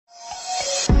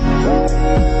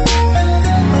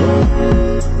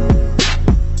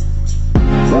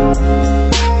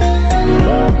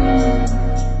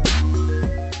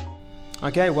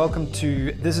Okay, welcome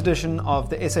to this edition of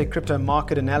the SA Crypto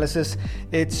Market Analysis.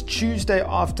 It's Tuesday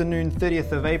afternoon,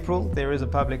 30th of April. There is a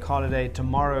public holiday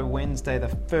tomorrow, Wednesday, the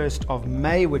 1st of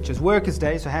May, which is Workers'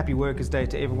 Day. So happy Workers' Day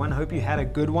to everyone. Hope you had a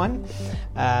good one.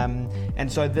 And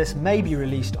so this may be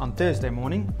released on Thursday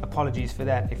morning. Apologies for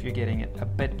that if you're getting it a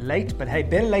bit late. But hey,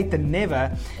 better late than never.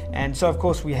 And so, of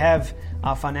course, we have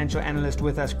our financial analyst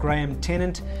with us, Graham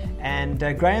Tennant. And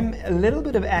Graham, a little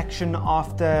bit of action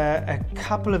after a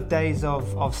couple of days of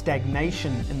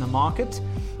stagnation in the market.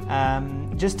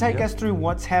 Just take us through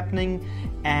what's happening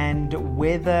and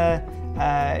whether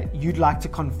you'd like to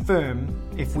confirm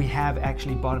if we have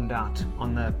actually bottomed out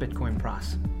on the Bitcoin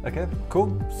price. Okay,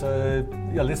 cool. So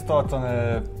let's start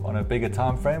on a bigger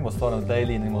time frame. We'll start on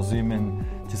daily and then we'll zoom in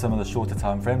to some of the shorter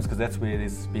time frames because that's where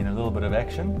there's been a little bit of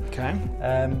action. Okay.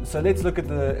 So let's look at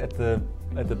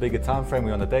the bigger time frame.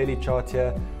 We're on the daily chart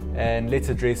here, and let's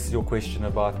address your question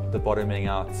about the bottoming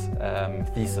out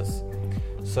thesis.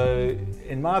 So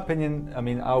in my opinion,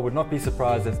 I would not be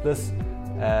surprised if this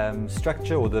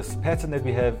structure or this pattern that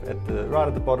we have right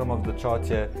at the bottom of the chart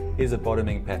here is a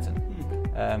bottoming pattern.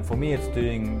 For me, it's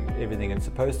doing everything it's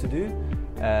supposed to do.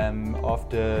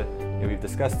 After we've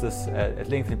discussed this at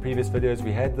length in previous videos,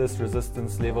 we had this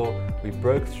resistance level, we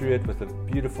broke through it with a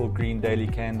beautiful green daily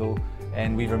candle,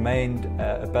 and we've remained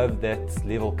above that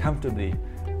level comfortably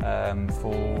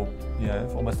for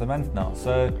almost a month now.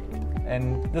 So,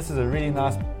 and this is a really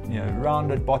nice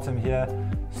rounded bottom here.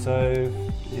 So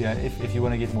if you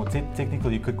want to get more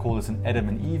technical, you could call this an Adam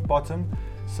and Eve bottom.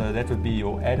 So that would be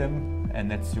your Adam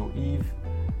and that's your Eve.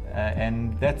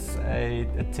 And that's a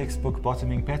textbook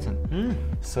bottoming pattern.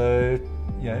 So,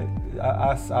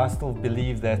 I still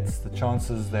believe that the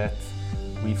chances that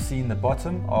we've seen the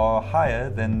bottom are higher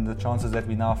than the chances that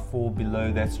we now fall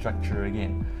below that structure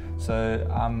again. So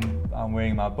I'm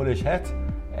wearing my bullish hat,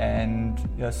 and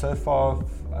so far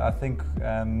I think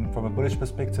from a bullish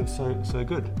perspective, so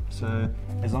good. So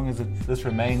as long as this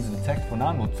remains intact for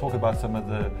now, and we'll talk about some of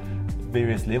the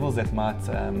various levels that might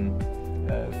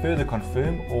further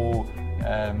confirm or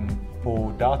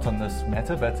doubt on this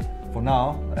matter, but for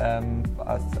now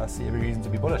I see every reason to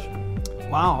be bullish.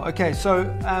 Wow, okay, so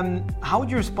how would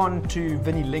you respond to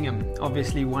Vinnie Lingham,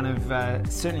 obviously one of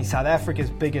certainly South Africa's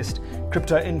biggest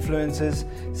crypto influencers,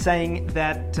 saying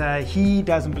that he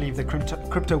doesn't believe the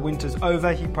crypto winter's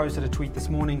over? He posted a tweet this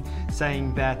morning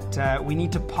saying that we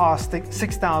need to pass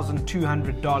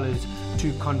 $6,200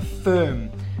 to confirm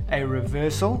a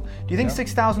reversal. Do you think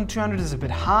 6,200 is a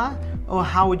bit high, or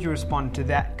how would you respond to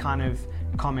that kind of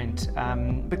comment?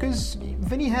 Because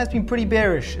Vinny has been pretty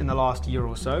bearish in the last year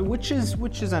or so, which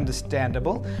is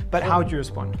understandable, but how would you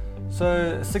respond?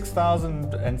 So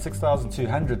 6,000 and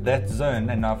 6,200, that zone,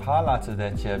 and I've highlighted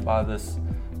that here by this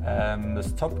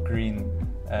top green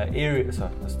area, so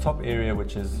this top area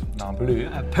which is now blue,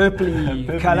 purpley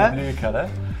color. Blue color,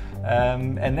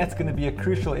 and that's going to be a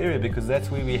crucial area because that's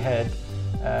where we had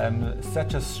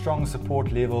such a strong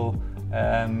support level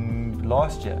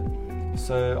last year.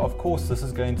 So of course this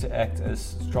is going to act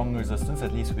as strong resistance,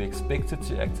 at least we expect it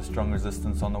to act as strong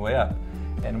resistance on the way up.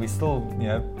 And we're still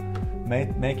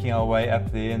making our way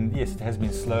up there, and yes, it has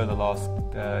been slow the last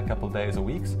couple of days or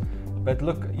weeks. But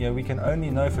look, we can only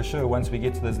know for sure once we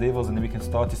get to those levels, and then we can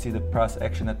start to see the price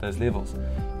action at those levels.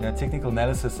 Technical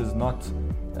analysis is not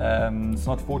it's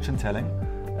not fortune telling.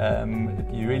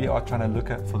 You really are trying to look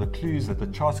for the clues that the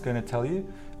chart's going to tell you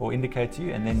or indicate to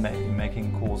you, and then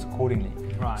making calls accordingly.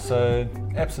 Right. So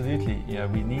absolutely,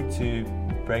 we need to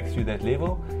break through that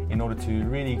level in order to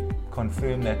really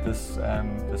confirm that this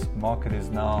market is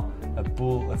now a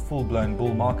full-blown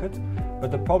bull market. But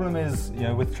the problem is,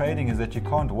 with trading, is that you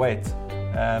can't wait,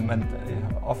 and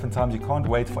oftentimes you can't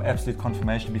wait for absolute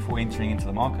confirmation before entering into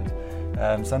the market.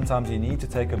 Sometimes you need to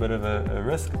take a bit of a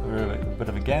risk, or a bit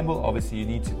of a gamble. Obviously, you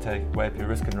need to weigh up your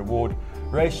risk and reward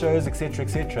ratios, etc.,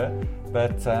 etc.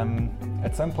 But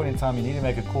at some point in time, you need to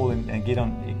make a call and get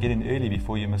in early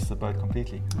before you miss the boat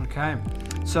completely. Okay,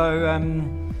 so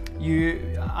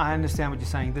I understand what you're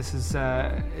saying. This is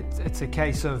it's a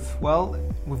case of,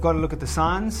 we've got to look at the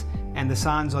signs, and the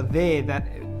signs are there that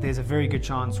there's a very good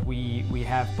chance we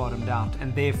have bottomed out,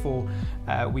 and therefore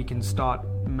we can start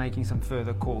making some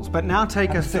further calls. But now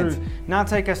take us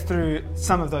through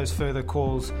some of those further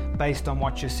calls based on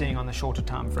what you're seeing on the shorter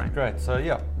time frame. Great. So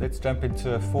let's jump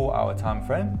into a 4-hour time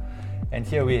frame, and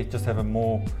here we just have a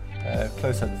more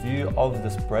closer view of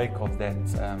this break of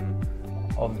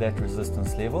that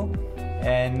resistance level.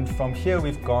 And from here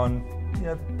we've gone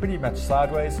pretty much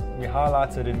sideways. We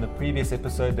highlighted in the previous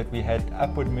episode that we had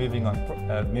upward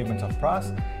movement of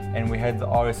price, and we had the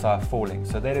RSI falling.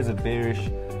 So that is a bearish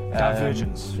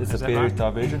divergence. It's a bearish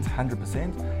divergence,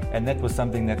 100%, and that was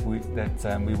something that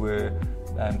we were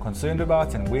concerned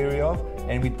about and wary of,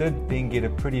 and we did then get a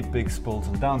pretty big spill to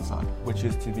the downside, which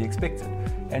is to be expected.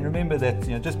 And remember that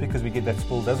just because we get that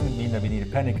spill doesn't mean that we need to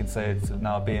panic and say it's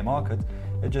now a bear market.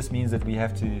 It just means that we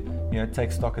have to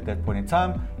take stock at that point in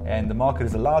time, and the market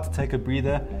is allowed to take a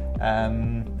breather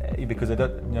because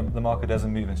the market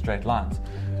doesn't move in straight lines.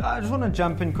 I just want to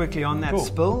jump in quickly on that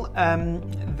spill.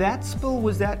 That spill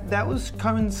was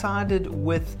coincided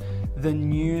with the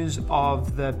news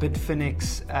of the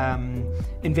Bitfinex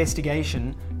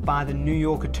investigation by the New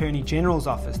York Attorney General's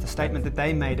office, the statement that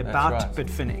they made about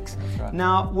Bitfinex. Right.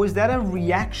 Now, was that a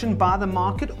reaction by the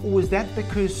market, or was that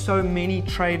because so many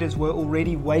traders were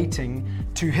already waiting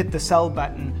to hit the sell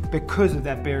button because of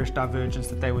that bearish divergence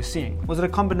that they were seeing? Was it a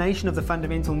combination of the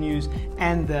fundamental news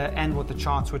and what the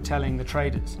charts were telling the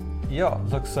traders? Yeah,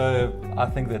 look, so I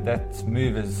think that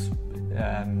move is,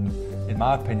 in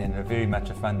my opinion, very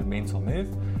much a fundamental move.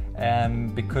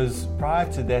 Because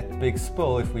prior to that big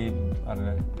spill, if we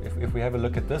have a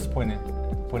look at this point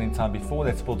in time before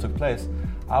that spill took place,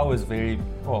 I was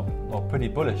pretty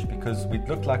bullish, because we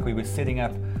looked like we were setting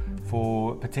up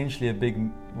for potentially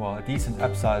a decent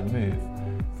upside move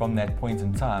from that point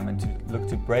in time, and to look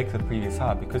to break the previous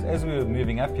high, because as we were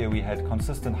moving up here, we had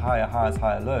consistent higher highs,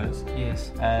 higher lows.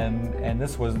 Yes. And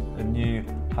this was a new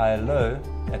higher low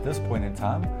at this point in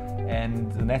time.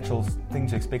 And the natural thing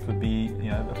to expect would be,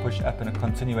 a push up and a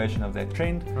continuation of that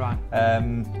trend. Right.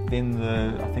 Then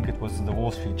I think it was the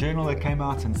Wall Street Journal that came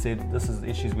out and said this is the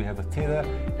issues we have with Tether,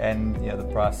 and the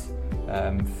price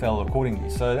fell accordingly.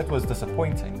 So that was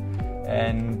disappointing.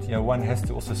 And one has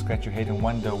to also scratch your head and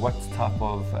wonder what type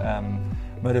of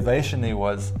motivation there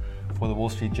was for the Wall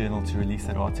Street Journal to release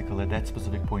that article at that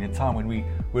specific point in time when we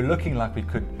were looking like we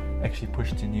could actually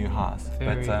push to new highs.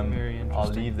 Very interesting. I'll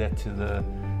leave that to the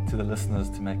listeners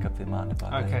to make up their mind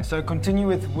about that. Okay, so continue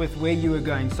with where you were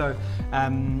going. So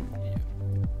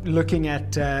looking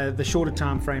at the shorter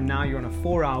time frame now, you're on a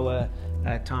 4-hour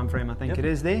time frame, I think it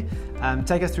is there.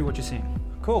 Take us through what you're seeing.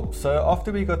 Cool. So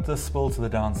after we got this spill to the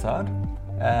downside,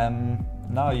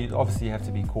 now you obviously have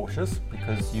to be cautious,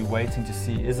 because you're waiting to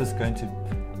see, is this going to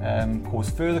cause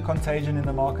further contagion in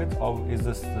the market, or is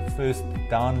this the first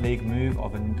down leg move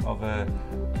of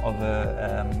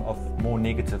more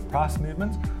negative price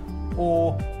movement,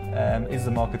 or is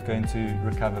the market going to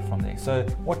recover from there? So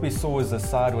what we saw is a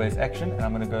sideways action, and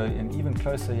I'm going to go in even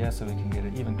closer here so we can get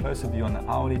an even closer view on the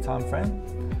hourly time frame.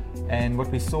 And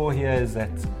what we saw here is that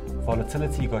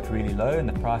volatility got really low and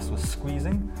the price was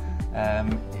squeezing.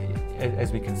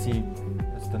 As we can see,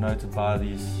 it's denoted by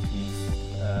these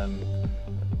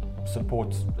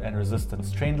support and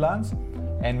resistance trend lines.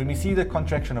 And when we see the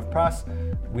contraction of price,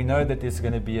 we know that there's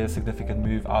going to be a significant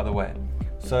move either way.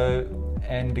 So,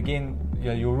 and again,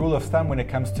 your rule of thumb when it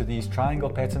comes to these triangle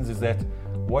patterns is that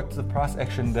what the price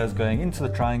action does going into the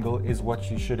triangle is what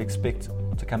you should expect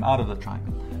to come out of the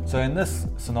triangle. So in this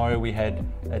scenario, we had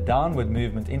a downward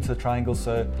movement into the triangle.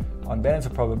 So on balance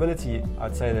of probability,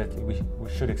 I'd say that we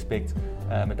should expect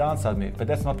a downside move, but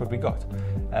that's not what we got.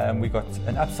 We got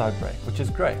an upside break, which is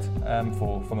great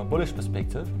from a bullish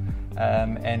perspective.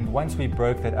 And once we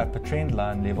broke that upper trend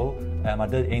line level, I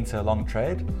did enter a long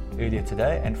trade earlier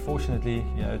today, and fortunately,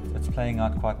 it's playing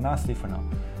out quite nicely for now.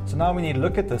 So now we need to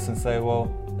look at this and say,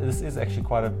 well, this is actually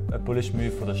quite a bullish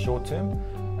move for the short term.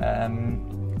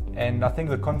 And I think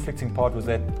the conflicting part was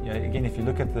that, again, if you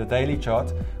look at the daily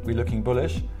chart, we're looking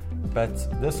bullish, but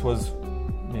this was,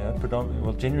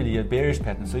 generally a bearish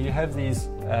pattern. So you have these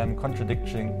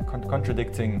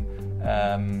contradicting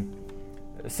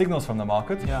signals from the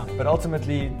market, but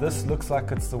ultimately this looks like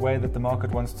it's the way that the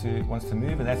market wants to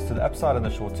move, and that's to the upside in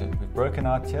the short term. We've broken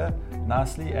out here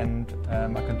nicely, and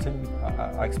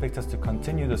I expect us to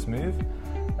continue this move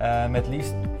at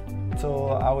least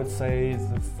till I would say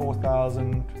the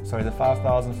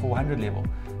 5,400 level.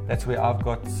 That's where I've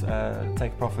got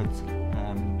take profit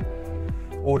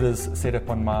orders set up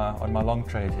on my long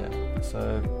trade here.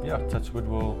 So touch wood,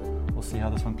 we'll see how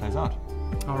this one plays out.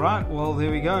 All right, well, there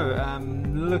we go.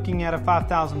 Looking at a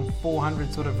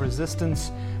 5,400 sort of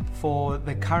resistance for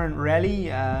the current rally,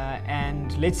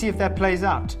 and let's see if that plays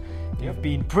out. You've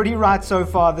been pretty right so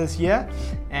far this year,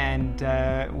 and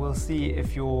we'll see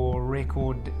if your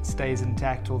record stays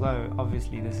intact, although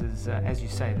obviously this is, as you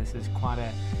say, this is quite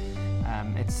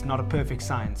it's not a perfect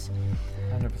science.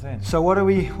 100%. So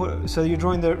so you're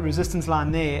drawing the resistance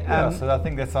line there. So I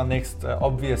think that's our next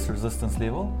obvious resistance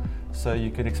level. So you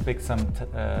could expect some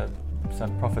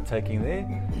profit taking there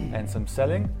and some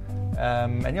selling.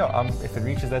 If it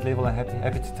reaches that level, I'm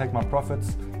happy to take my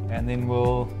profits, and then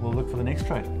we'll look for the next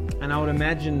trade. And I would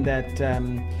imagine that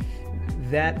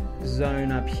that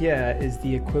zone up here is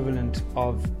the equivalent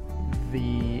of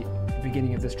the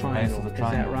beginning of this triangle. Of the Is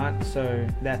triangle. that right? So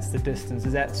that's the distance.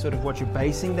 Is that sort of what you're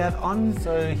basing that on?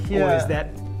 So here, or is that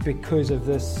because of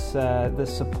this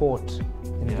this support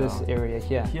in this area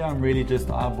here? Here I'm really just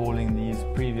eyeballing these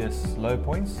previous low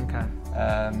points. Okay.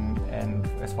 And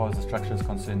as far as the structure is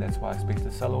concerned, that's why I expect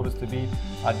the sell orders to be.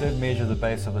 I did measure the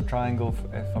base of the triangle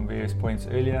from various points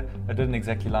earlier. It didn't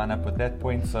exactly line up with that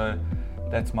point, so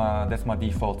that's my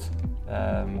default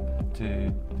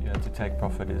to take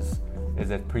profit is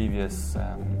that previous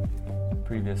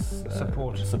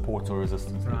support or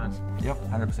resistance. Right. Yep,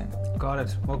 100%. Got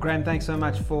it. Well, Graham, thanks so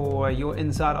much for your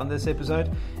insight on this episode.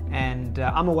 And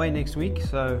I'm away next week,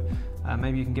 so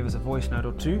maybe you can give us a voice note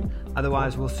or two.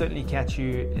 Otherwise, we'll certainly catch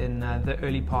you in the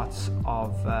early parts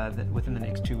of within the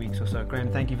next 2 weeks or so. Graham,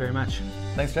 thank you very much.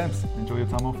 Thanks, James. Enjoy your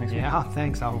time off next week. Yeah,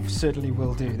 thanks. I certainly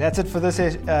will do. That's it for this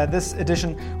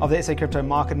edition of the SA Crypto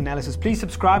Market Analysis. Please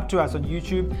subscribe to us on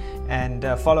YouTube and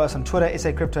follow us on Twitter,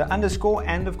 @SACrypto_. And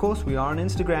of course, we are on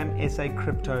Instagram,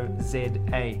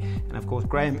 @SACryptoZA. And of course,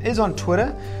 Graham is on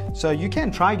Twitter, so you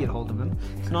can try get hold of him.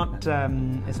 It's not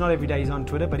every day he's on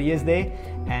Twitter, but he is there,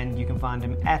 and you can find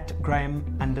him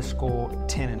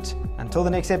 @Graham_Tennant. Until the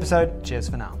next episode, cheers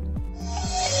for now.